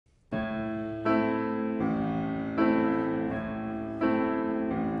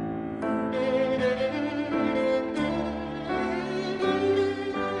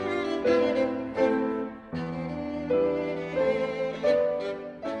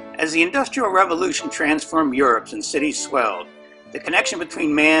As the Industrial Revolution transformed Europe and cities swelled, the connection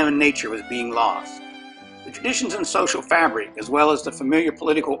between man and nature was being lost. The traditions and social fabric, as well as the familiar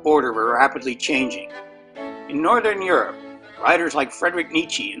political order, were rapidly changing. In Northern Europe, writers like Friedrich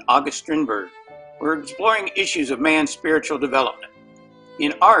Nietzsche and August Strindberg were exploring issues of man's spiritual development.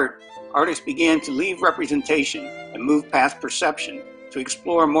 In art, artists began to leave representation and move past perception to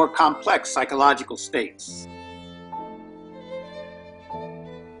explore more complex psychological states.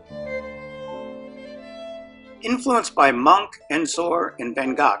 Influenced by Munch, Ensor, and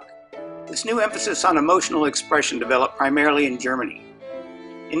Van Gogh, this new emphasis on emotional expression developed primarily in Germany.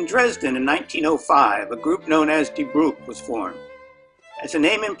 In Dresden in 1905, a group known as Die Brücke was formed. As the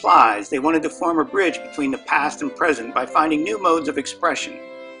name implies, they wanted to form a bridge between the past and present by finding new modes of expression.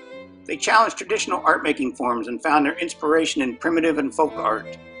 They challenged traditional art-making forms and found their inspiration in primitive and folk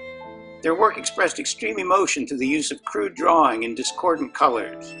art. Their work expressed extreme emotion through the use of crude drawing and discordant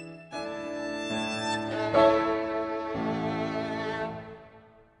colors.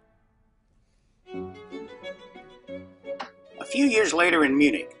 A few years later in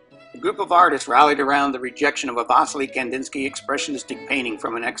Munich, a group of artists rallied around the rejection of a Wassily Kandinsky expressionistic painting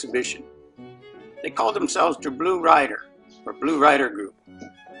from an exhibition. They called themselves Der Blue Rider, or Blue Rider Group.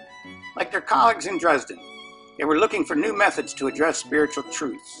 Like their colleagues in Dresden, they were looking for new methods to address spiritual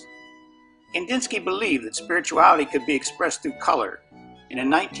truths. Kandinsky believed that spirituality could be expressed through color, and in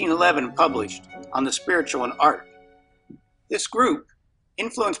 1911 published On the Spiritual in Art. This group,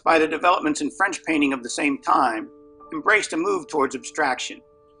 influenced by the developments in French painting of the same time, embraced a move towards abstraction.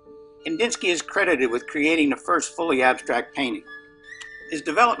 Kandinsky is credited with creating the first fully abstract painting. His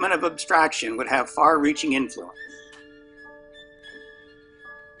development of abstraction would have far-reaching influence.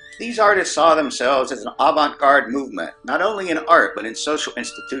 These artists saw themselves as an avant-garde movement, not only in art but in social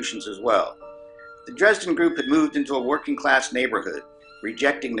institutions as well. The Dresden group had moved into a working-class neighborhood,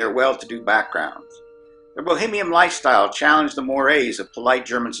 rejecting their well-to-do backgrounds. Their bohemian lifestyle challenged the mores of polite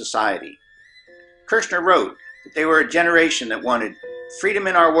German society. Kirchner wrote that they were a generation that wanted freedom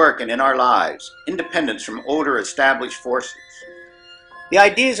in our work and in our lives, independence from older established forces. The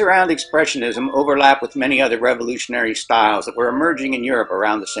ideas around Expressionism overlap with many other revolutionary styles that were emerging in Europe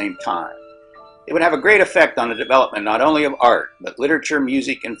around the same time. It would have a great effect on the development not only of art, but literature,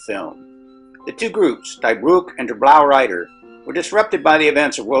 music, and film. The two groups, Die Brücke and Der Blaue Reiter, were disrupted by the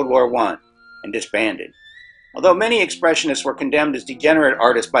events of World War I and disbanded. Although many Expressionists were condemned as degenerate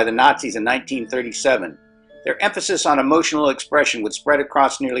artists by the Nazis in 1937, their emphasis on emotional expression would spread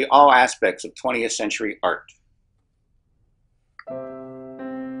across nearly all aspects of 20th century art.